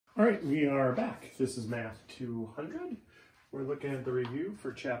All right, we are back. This is Math 200. We're looking at the review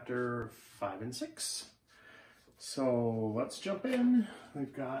for chapter 5 and 6. So let's jump in.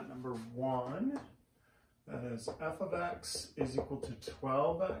 We've got number 1. That is f of x is equal to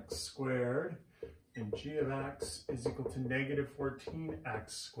 12x squared and g of x is equal to negative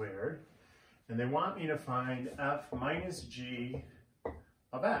 14x squared. And they want me to find f minus g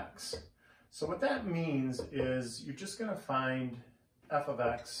of x. So what that means is you're just going to find f of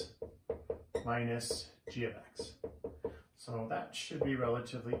x minus g of x. So that should be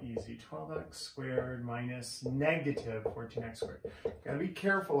relatively easy. 12x squared minus negative 14x squared. Gotta be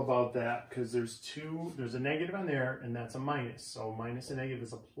careful about that because there's a negative on there and that's a minus. So minus a negative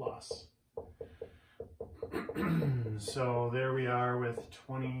is a plus. So there we are with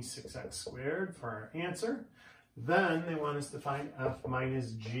 26x squared for our answer. Then they want us to find f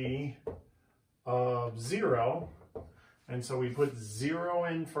minus g of 0. And so we put 0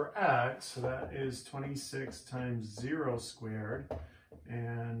 in for x, so that is 26 times 0 squared,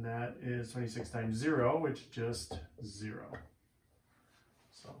 and that is 26 times 0, which is just 0.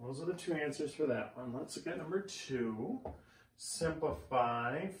 So those are the two answers for that one. Let's look at number 2.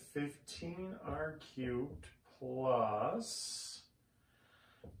 Simplify 15r cubed plus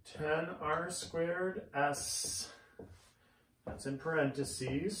 10r squared s, that's in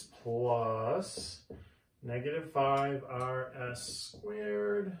parentheses, plus negative 5rs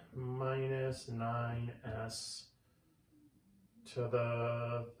squared minus 9s to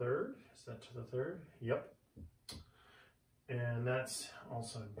the third. Is that to the third? Yep. And that's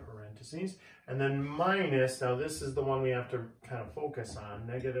also in parentheses. And then minus, now this is the one we have to kind of focus on,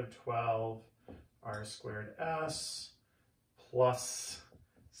 negative 12r squared s plus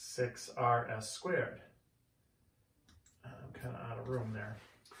 6rs squared. I'm kind of out of room there.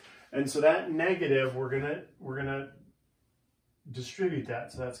 And so that negative, we're gonna distribute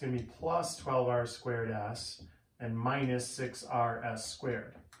that. So that's gonna be plus 12r squared s and minus 6rs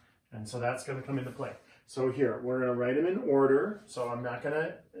squared. And so that's gonna come into play. So here, we're gonna write them in order. So I'm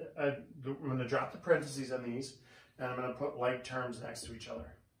gonna drop the parentheses on these and I'm gonna put like terms next to each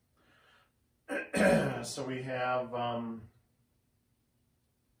other. So we have, oh,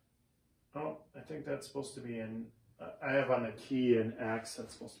 I think that's supposed to be in, I have on the key an X,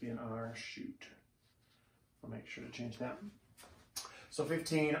 that's supposed to be an R, shoot. I'll make sure to change that. So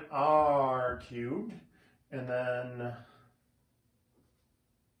 15R cubed, and then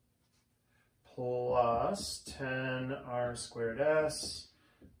plus 10R squared S,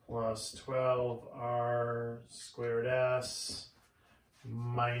 plus 12R squared S,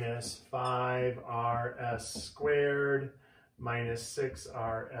 minus 5RS squared, minus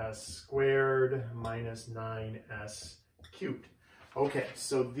 6rs squared minus 9s cubed. Okay,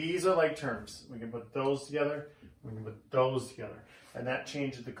 so these are like terms. We can put those together, we can put those together. And that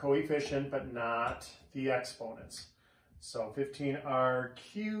changes the coefficient, but not the exponents. So 15r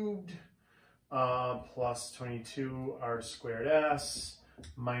cubed plus 22r squared s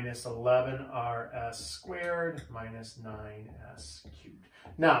minus 11rs squared minus 9s cubed.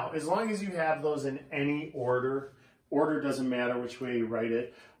 Now, as long as you have those in any order, order doesn't matter which way you write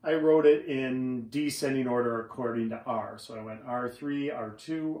it. I wrote it in descending order according to R. So I went R3,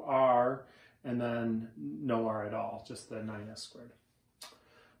 R2, R, and then no R at all, just the 9s squared.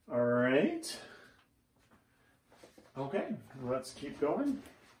 All right. Okay, let's keep going.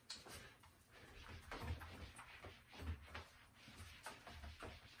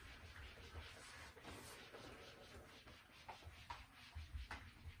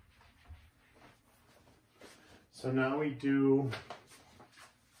 So now we do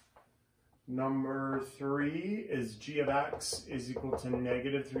number 3 is g of x is equal to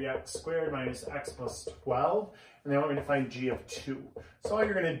negative 3x squared minus x plus 12. And they want me to find g of 2. So all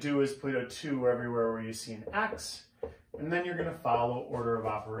you're going to do is put a 2 everywhere where you see an x. And then you're going to follow order of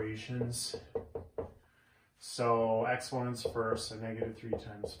operations. So exponents first, so negative 3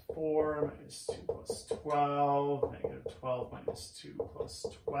 times 4 minus 2 plus 12, negative 12 minus 2 plus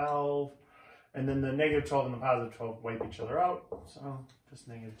 12. And then the negative 12 and the positive 12 wipe each other out, so just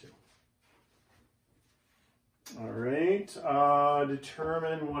negative 2. All right,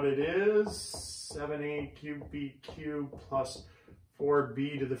 determine what it is. 7a cubed b cubed plus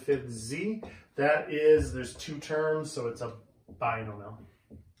 4b to the 5th z. That is, there's two terms, so it's a binomial.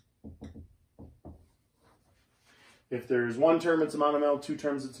 If there's one term, it's a monomial. 2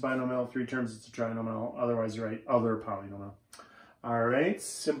 terms, it's a binomial. 3 terms, it's a trinomial. Otherwise, you write other polynomial. All right,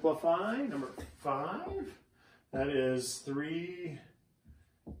 simplify, number 5. That is 3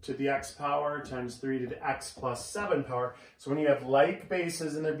 to the x power times 3 to the x plus 7 power. So when you have like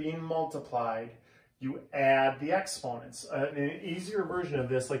bases and they're being multiplied, you add the exponents. An easier version of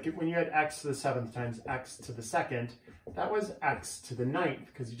this, like when you had x to the 7th times x to the 2nd, that was x to the 9th,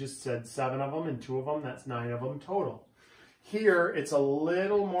 because you just said 7 of them and 2 of them, that's 9 of them total. Here, it's a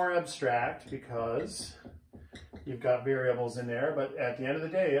little more abstract because you've got variables in there, but at the end of the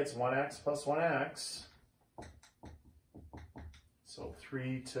day, it's 1x plus 1x. So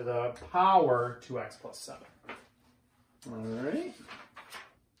 3 to the power 2x plus 7. All right.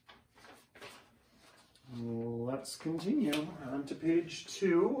 Let's continue on to page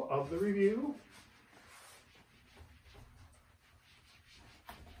 2 of the review.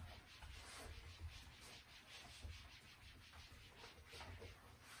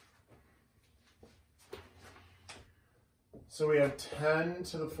 So we have 10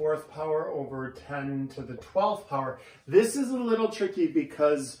 to the 4th power over 10 to the 12th power. This is a little tricky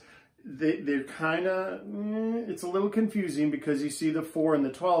because they're kind of, it's a little confusing because you see the 4 and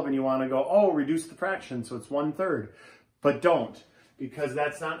the 12 and you want to go, oh, reduce the fraction, so it's 1/3. But don't, because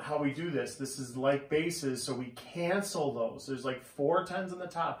that's not how we do this. This is like bases, so we cancel those. There's like 4 10s on the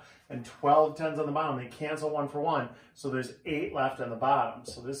top and 12 10s on the bottom. They cancel 1 for 1, so there's 8 left on the bottom.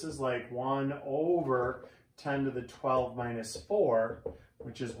 So this is like 1 over 10 to the 12 minus 4,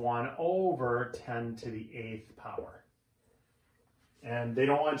 which is 1 over 10 to the 8th power. And they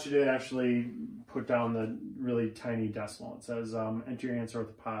don't want you to actually put down the really tiny decimal. It says enter your answer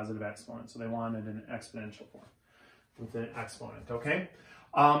with a positive exponent. So they wanted an exponential form with an exponent, okay?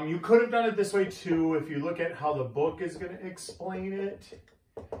 You could have done it this way too. If you look at how the book is going to explain it,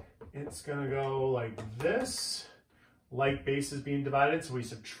 it's going to go like this. Like bases being divided, so we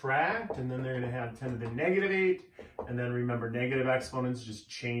subtract, and then they're going to have 10 to the negative 8. And then remember, negative exponents just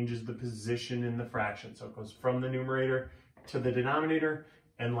changes the position in the fraction. So it goes from the numerator to the denominator,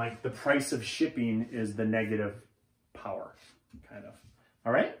 and like the price of shipping is the negative power, kind of.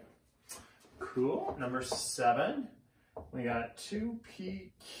 All right, cool. Number 7, we got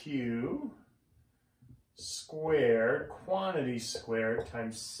 2pq squared, quantity squared,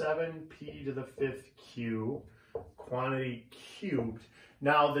 times 7p to the 5th q, quantity cubed.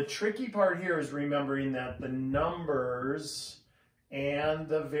 Now the tricky part here is remembering that the numbers and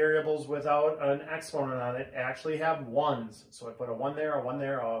the variables without an exponent on it actually have 1s. So I put a 1 there, a 1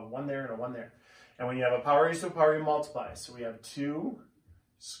 there, a 1 there, and a 1 there. And when you have a power raised to a power, you multiply. So we have 2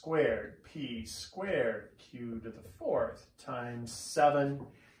 squared p squared q to the 4th times 7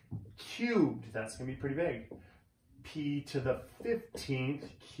 cubed. That's going to be pretty big. P to the 15th,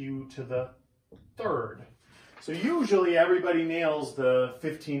 q to the 3rd. So usually everybody nails the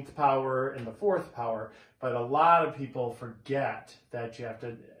 15th power and the 4th power, but a lot of people forget that you have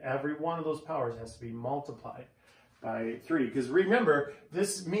to, every one of those powers has to be multiplied by 3. Because remember,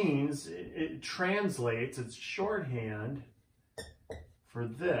 this means, it translates, it's shorthand for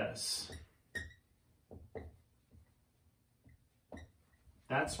this.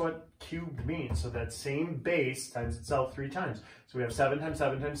 That's what cubed means. So that same base times itself 3 times. So we have 7 times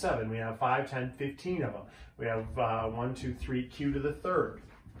 7 times 7. We have 5, 10, 15 of them. We have 1, 2, 3, q to the 3rd.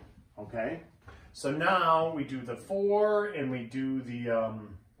 Okay? So now we do the 4 and we do the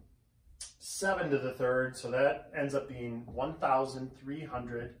 7 to the 3rd. So that ends up being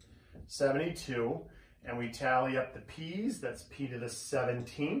 1,372. And we tally up the p's. That's p to the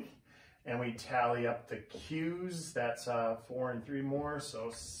 17th. And we tally up the q's, that's 4 and 3 more, so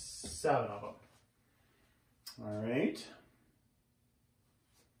 7 of them. All right.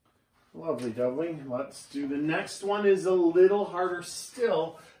 Lovely, lovely. Let's do the next one. Is a little harder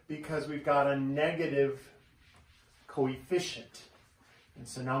still because we've got a negative coefficient. And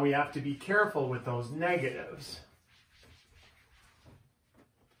so now we have to be careful with those negatives.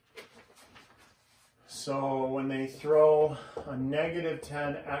 So when they throw a negative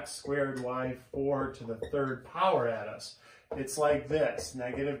 10x squared y4 to the 3rd power at us, it's like this,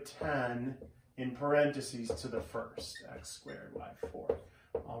 negative 10 in parentheses to the 1st, x squared y4,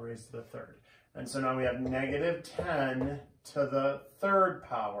 all raised to the 3rd. And so now we have negative 10 to the 3rd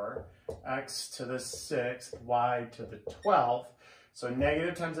power, x to the 6th, y to the 12th. So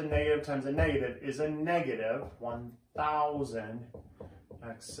negative times a negative times a negative is a negative 1,000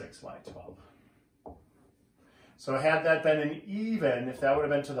 x6 y12. So had that been an even, if that would have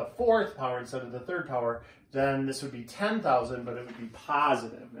been to the 4th power instead of the 3rd power, then this would be 10,000, but it would be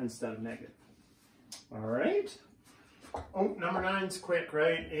positive instead of negative. All right. Oh, number 9's quick,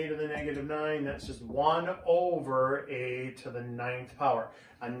 right? A to the negative 9, that's just 1 over a to the 9th power.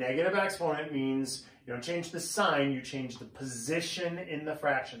 A negative exponent means you don't change the sign, you change the position in the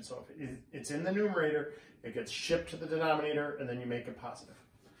fraction. So if it's in the numerator, it gets shipped to the denominator, and then you make it positive.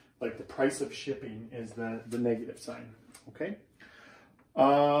 Like the price of shipping is the negative sign, okay?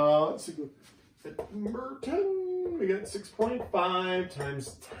 Let's see. at number 10, we got 6.5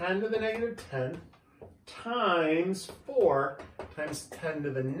 times 10 to the negative 10 times 4 times 10 to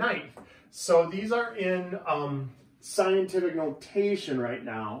the 9th. So these are in scientific notation right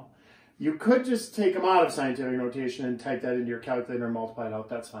now. You could just take them out of scientific notation and type that into your calculator and multiply it out.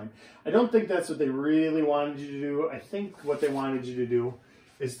 That's fine. I don't think that's what they really wanted you to do. I think what they wanted you to do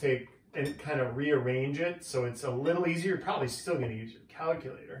is take and kind of rearrange it so it's a little easier. You're probably still going to use your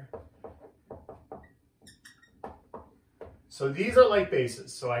calculator. So these are like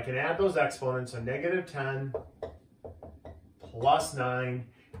bases. So I can add those exponents. So negative 10 plus 9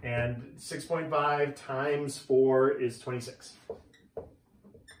 and 6.5 times 4 is 26.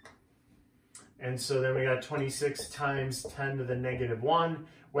 And so then we got 26 times 10 to the negative 1.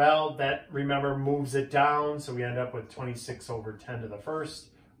 Well, that, remember, moves it down. So we end up with 26 over 10 to the first,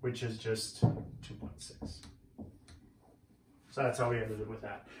 which is just 2.6. So that's how we ended up with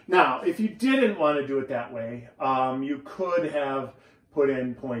that. Now, if you didn't want to do it that way, you could have put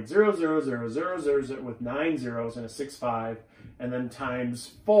in 0.00000 with 9 zeros and a 6.5, and then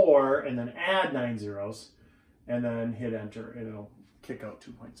times 4, and then add 9 zeros, and then hit enter, and it'll kick out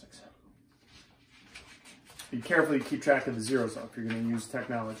 2.6. Be careful, you keep track of the zeros though, if you're going to use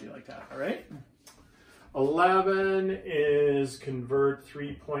technology like that, all right? 11 is convert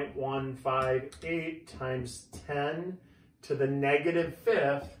 3.158 times 10 to the negative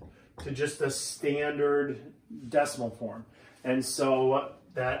 5th to just a standard decimal form. And so what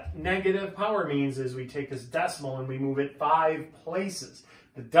that negative power means is we take this decimal and we move it 5 places.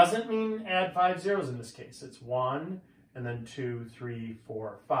 It doesn't mean add 5 zeros in this case. It's 1 and then 2, 3,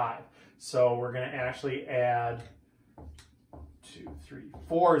 4, 5. So we're going to actually add 2, 3,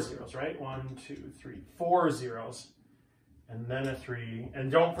 4 zeros, right? 1, 2, 3, 4 zeros, and then a 3.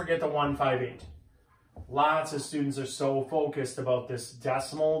 And don't forget the 158. Lots of students are so focused about this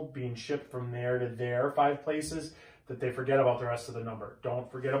decimal being shipped from there to there 5 places that they forget about the rest of the number. Don't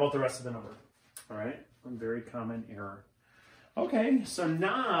forget about the rest of the number. All right? A very common error. Okay, so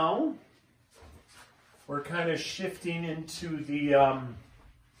now we're kind of shifting into the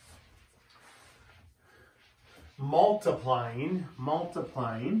multiplying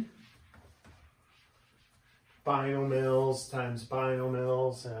binomials times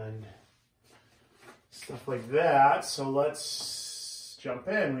binomials and stuff like that. So let's jump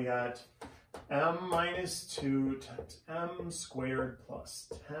in. We got m minus 2 times m squared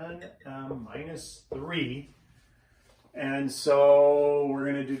plus 10m minus 3. And so we're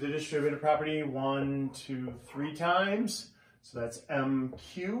going to do the distributive property 1, 2, 3 times. So that's m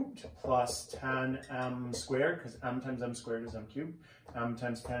cubed plus 10m squared, because m times m squared is m cubed. M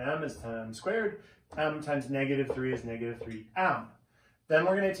times 10m is 10m squared. M times negative 3 is negative 3m. Then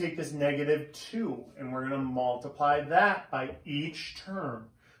we're going to take this negative 2, and we're going to multiply that by each term.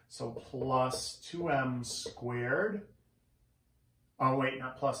 So plus 2m squared. Oh, wait,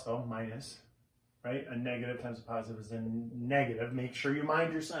 not plus though, minus. Right? A negative times a positive is a negative. Make sure you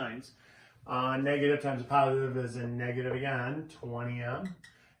mind your signs. Negative times a positive is a negative again, 20m.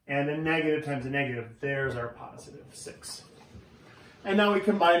 And a negative times a negative, there's our positive, 6. And now we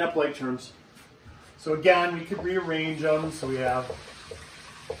combine up like terms. So again, we could rearrange them. So we have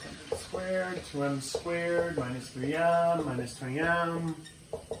m squared, 2m squared, minus 3m, minus 20m,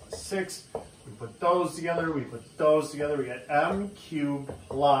 plus 6. We put those together, we put those together. We get m cubed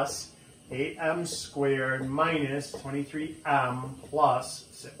plus 8m squared minus 23m plus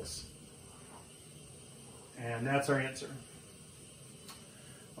 6. And that's our answer.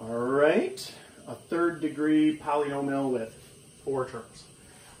 All right, a 3rd degree polynomial with 4 terms.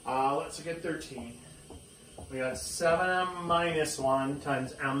 Let's look at 13. We got 7m minus 1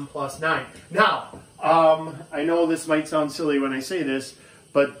 times m plus 9. Now, I know this might sound silly when I say this,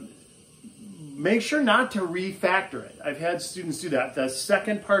 but make sure not to refactor it. I've had students do that. The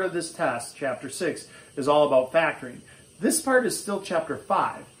second part of this test, chapter 6, is all about factoring. This part is still chapter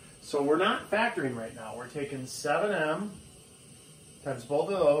 5. So we're not factoring right now. We're taking 7m times both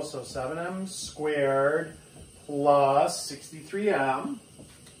of those. So 7m squared plus 63m.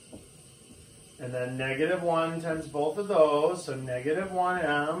 And then negative 1 times both of those. So negative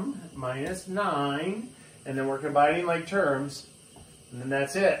 1m minus 9. And then we're combining like terms. And then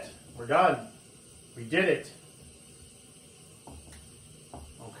that's it. We're done. We did it.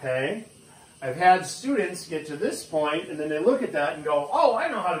 Okay? I've had students get to this point, and then they look at that and go, oh, I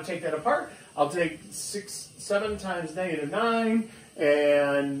know how to take that apart. I'll take 7 times negative 9,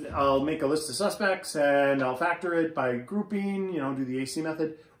 and I'll make a list of suspects, and I'll factor it by grouping, do the AC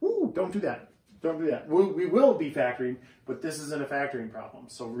method. Ooh, don't do that. Don't do that. We will be factoring, but this isn't a factoring problem.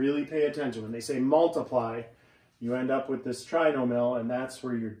 So really pay attention. When they say multiply, you end up with this trinomial, and that's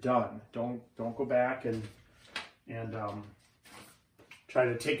where you're done. Don't go back and try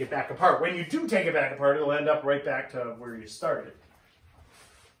to take it back apart. When you do take it back apart, it'll end up right back to where you started.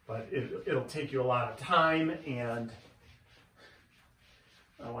 But it'll take you a lot of time, and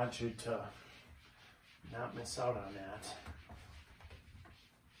I want you to not miss out on that.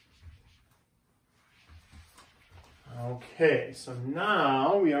 Okay, so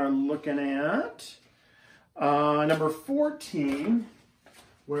now we are looking at number 14,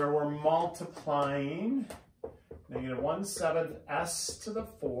 where we're multiplying -1/7 s to the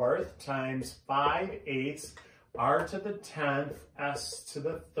 4th times 5/8 r to the 10th s to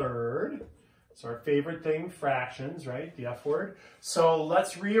the 3rd. So our favorite thing, fractions, right? The F word. So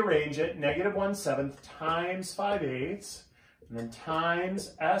let's rearrange it. -1/7 times 5/8, and then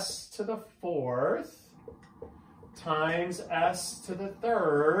times s to the 4th times s to the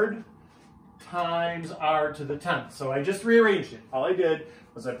 3rd times r to the 10th. So I just rearranged it. All I did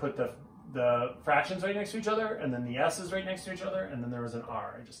was I put the fractions right next to each other, and then the s's right next to each other, and then there was an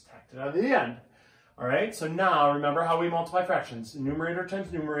r. I just tacked it on the end. All right, so now remember how we multiply fractions. Numerator times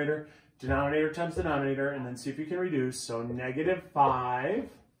numerator, denominator times denominator, and then see if you can reduce. So -5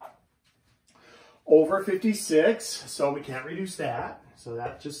 over 56, so we can't reduce that. So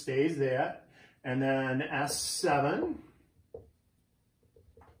that just stays that. And then S7,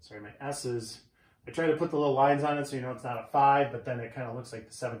 sorry, my S's, I try to put the little lines on it so you know it's not a 5, but then it kind of looks like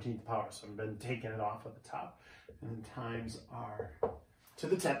the 17th power, so I've been taking it off at the top. And then times r to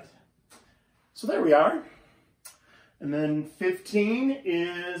the 10th. So there we are. And then 15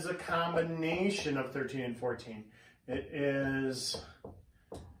 is a combination of 13 and 14. It is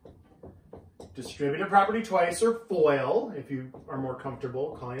distributive property twice, or FOIL. If you are more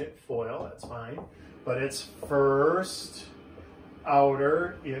comfortable calling it FOIL, that's fine. But it's first,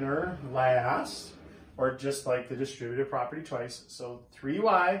 outer, inner, last, or just like the distributive property twice. So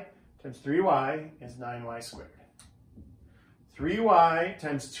 3y times 3y is 9y squared. 3y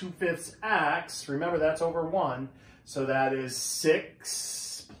times 2/5 x, remember that's over 1, so that is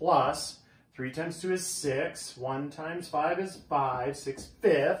 6 plus 3 times 2 is 6, 1 times 5 is 5,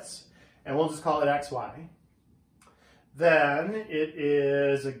 6/5, and we'll just call it xy. Then it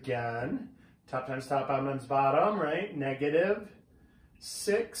is, again, top times top, bottom times bottom, right?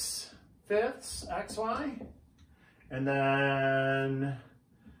 -6/5 xy. And then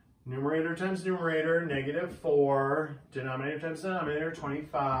numerator times numerator, -4, denominator times denominator,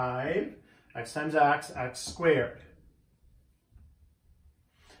 25, x times x, x squared.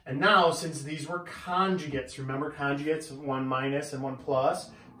 And now, since these were conjugates, remember conjugates, 1 minus and 1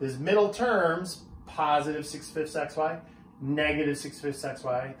 plus, these middle terms, positive 6/5 xy, negative 6/5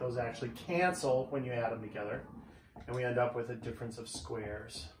 xy, those actually cancel when you add them together. And we end up with a difference of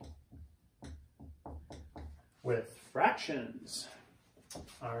squares with fractions.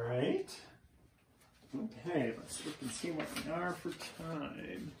 All right. Okay, let's look and see what we are for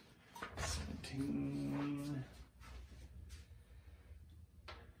time. 17.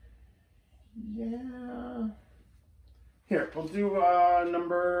 Yeah. Here, we'll do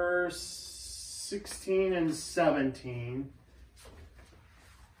number 16 and 17.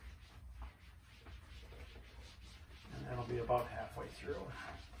 And that'll be about halfway through.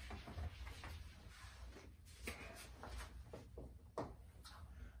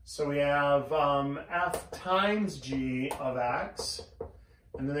 So we have f times g of x,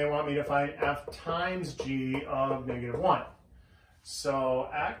 and then they want me to find f times g of -1. So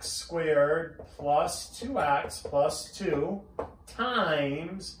x squared plus 2x plus 2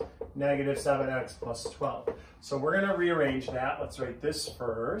 times -7x plus 12. So we're going to rearrange that. Let's write this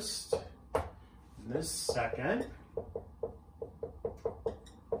first, and this second.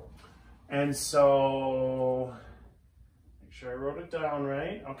 And so, make sure I wrote it down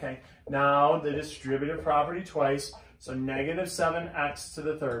right. Okay, now the distributive property twice. So -7x to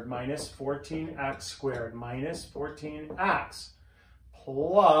the 3rd minus 14x squared minus 14x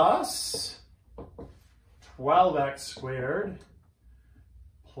plus 12x squared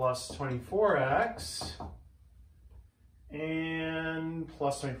plus 24x and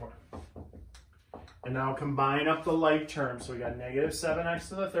plus 24. And now combine up the like terms. So we got -7x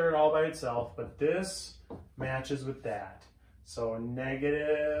to the 3rd all by itself, but this matches with that. So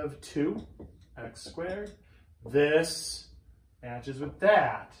 -2x squared. This matches with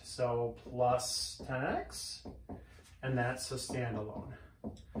that. So plus 10x, and that's a standalone.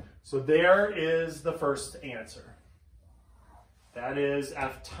 So there is the first answer. That is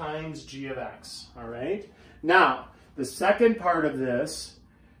f times g of x, all right? Now, the second part of this,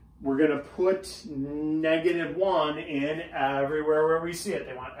 we're going to put -1 in everywhere where we see it.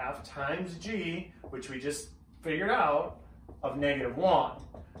 They want f times g, which we just figured out of -1.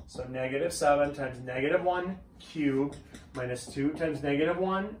 So -7 times -1 cubed minus 2 times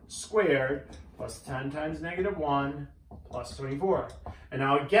 -1 squared plus 10 times -1 plus 24. And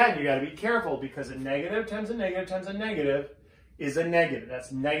now again, you got to be careful because a negative times a negative times a negative is a negative.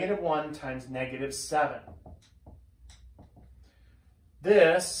 That's -1 times -7.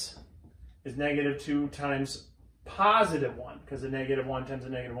 This is -2 times +1 because a -1 times a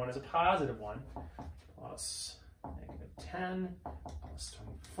 -1 is a +1 plus -10 plus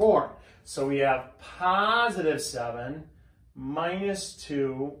 24. So we have +7 minus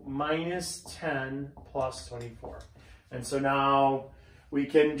 2 minus 10 plus 24. And so now we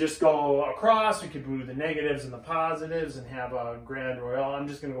can just go across. We could do the negatives and the positives and have a grand royal. I'm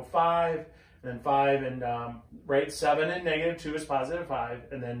just going to go 5 and then 5 and right, 7 and -2 is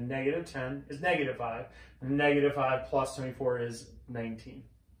 +5 and then -10 is -5 and -5 plus 24 is 19.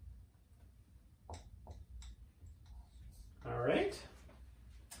 All right.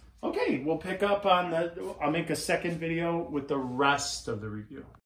 Okay, we'll pick up on I'll make a second video with the rest of the review.